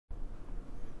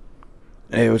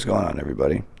Hey, what's going on,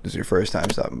 everybody? This is your first time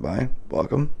stopping by.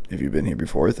 Welcome. If you've been here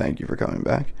before, thank you for coming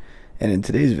back. And in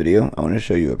today's video, I want to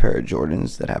show you a pair of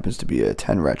Jordans that happens to be a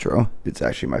 10 retro. It's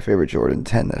actually my favorite Jordan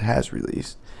 10 that has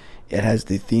released. It has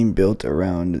the theme built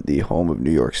around the home of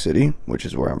New York City, which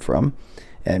is where I'm from.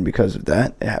 And because of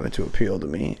that, it happened to appeal to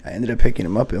me. I ended up picking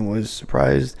them up and was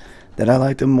surprised that I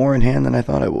liked them more in hand than I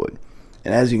thought I would.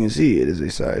 And as you can see, it is a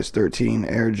size 13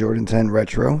 Air Jordan 10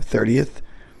 Retro 30th.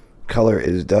 Color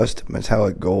is dust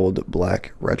metallic gold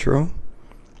black retro,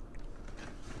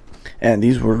 and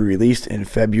these were released in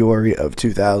February of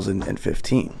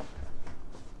 2015.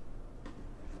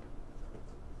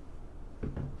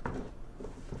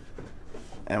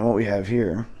 And what we have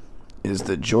here is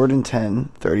the Jordan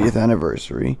 10 30th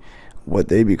anniversary, what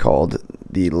they be called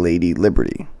the Lady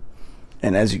Liberty.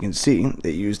 And as you can see,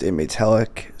 they used a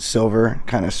metallic silver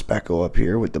kind of speckle up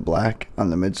here with the black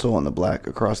on the midsole and the black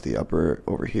across the upper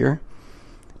over here.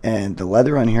 And the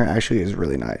leather on here actually is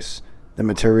really nice. The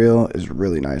material is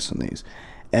really nice on these.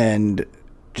 And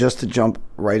just to jump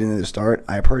right into the start,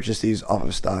 I purchased these off of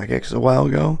StockX a while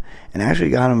ago and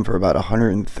actually got them for about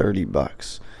 130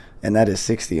 bucks. And that is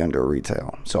 60 under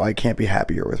retail. So I can't be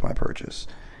happier with my purchase.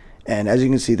 And as you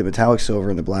can see, the metallic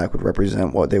silver and the black would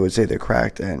represent what they would say the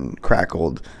cracked and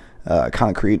crackled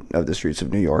concrete of the streets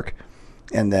of New York.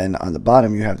 And then on the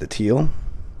bottom, you have the teal.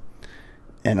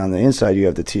 And on the inside, you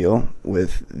have the teal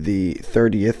with the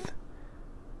 30th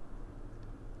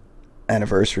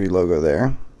anniversary logo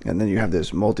there. And then you have this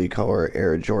multicolor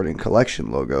Air Jordan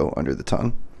Collection logo under the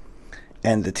tongue.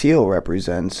 And the teal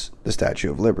represents the Statue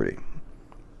of Liberty.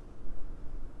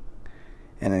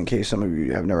 And in case some of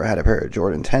you have never had a pair of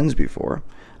Jordan 10s before,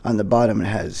 on the bottom it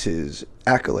has his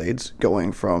accolades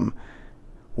going from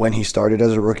when he started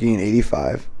as a rookie in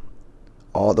 85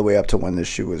 all the way up to when this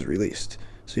shoe was released.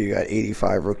 So you got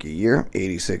 85 rookie year,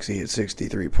 86 he had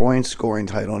 63 points, scoring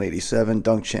title in 87,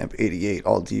 dunk champ 88,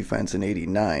 all defense in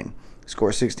 89,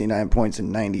 score 69 points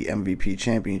in 90, MVP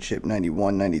championship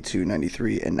 91, 92,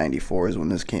 93, and 94 is when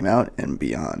this came out and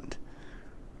beyond.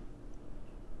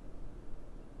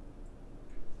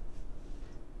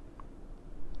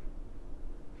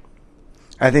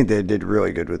 I think they did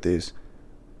really good with these.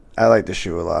 I like the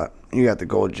shoe a lot. You got the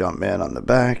gold jump man on the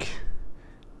back.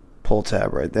 Pull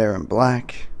tab right there in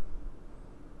black.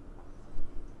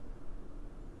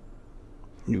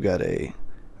 You got a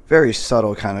very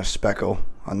subtle kind of speckle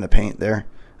on the paint there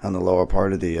on the lower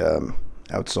part of the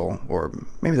outsole, or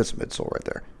maybe that's the midsole right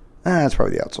there. That's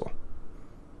probably the outsole.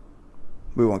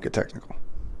 We won't get technical.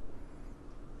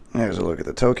 There's a look at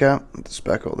the toe cap with the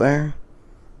speckle there.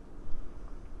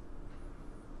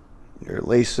 Your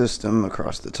lace system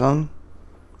across the tongue.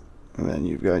 And then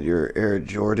you've got your Air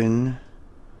Jordan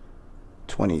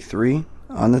 23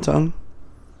 on the tongue.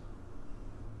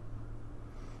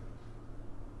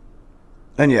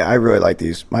 And yeah, I really like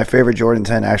these. My favorite Jordan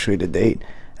 10 actually to date.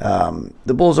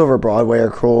 The Bulls over Broadway are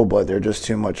cool, but they're just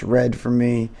too much red for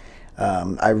me.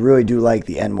 I really do like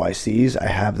the NYCs. I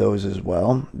have those as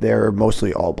well. They're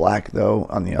mostly all black though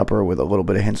on the upper with a little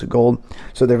bit of hints of gold.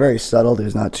 So they're very subtle.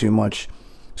 There's not too much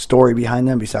story behind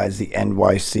them besides the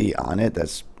NYC on it.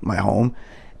 That's my home.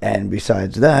 And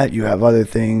besides that, you have other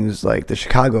things like the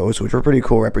Chicago's, which were pretty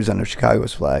cool, representative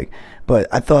Chicago's flag. But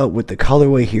I thought with the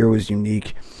colorway here was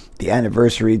unique. The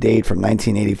anniversary date from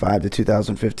 1985 to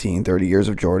 2015, 30 years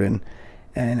of Jordan.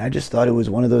 And I just thought it was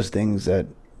one of those things that,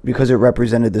 because it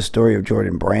represented the story of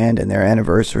Jordan brand and their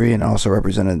anniversary, and also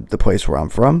represented the place where I'm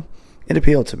from, it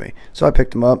appealed to me. So I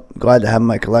picked them up. Glad to have them in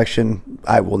my collection.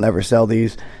 I will never sell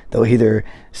these. They'll either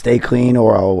stay clean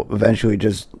or I'll eventually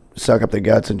just suck up the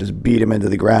guts and just beat them into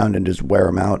the ground and just wear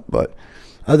them out. But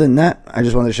other than that, I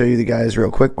just wanted to show you the guys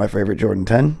real quick, my favorite Jordan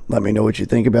 10. Let me know what you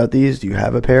think about these. Do you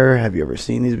have a pair? Have you ever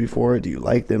seen these before? Do you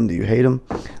like them? Do you hate them?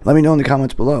 Let me know in the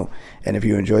comments below. And if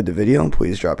you enjoyed the video,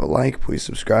 please drop a like. Please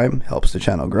subscribe. Helps the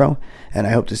channel grow. And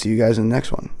I hope to see you guys in the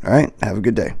next one. All right? Have a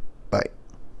good day. Bye.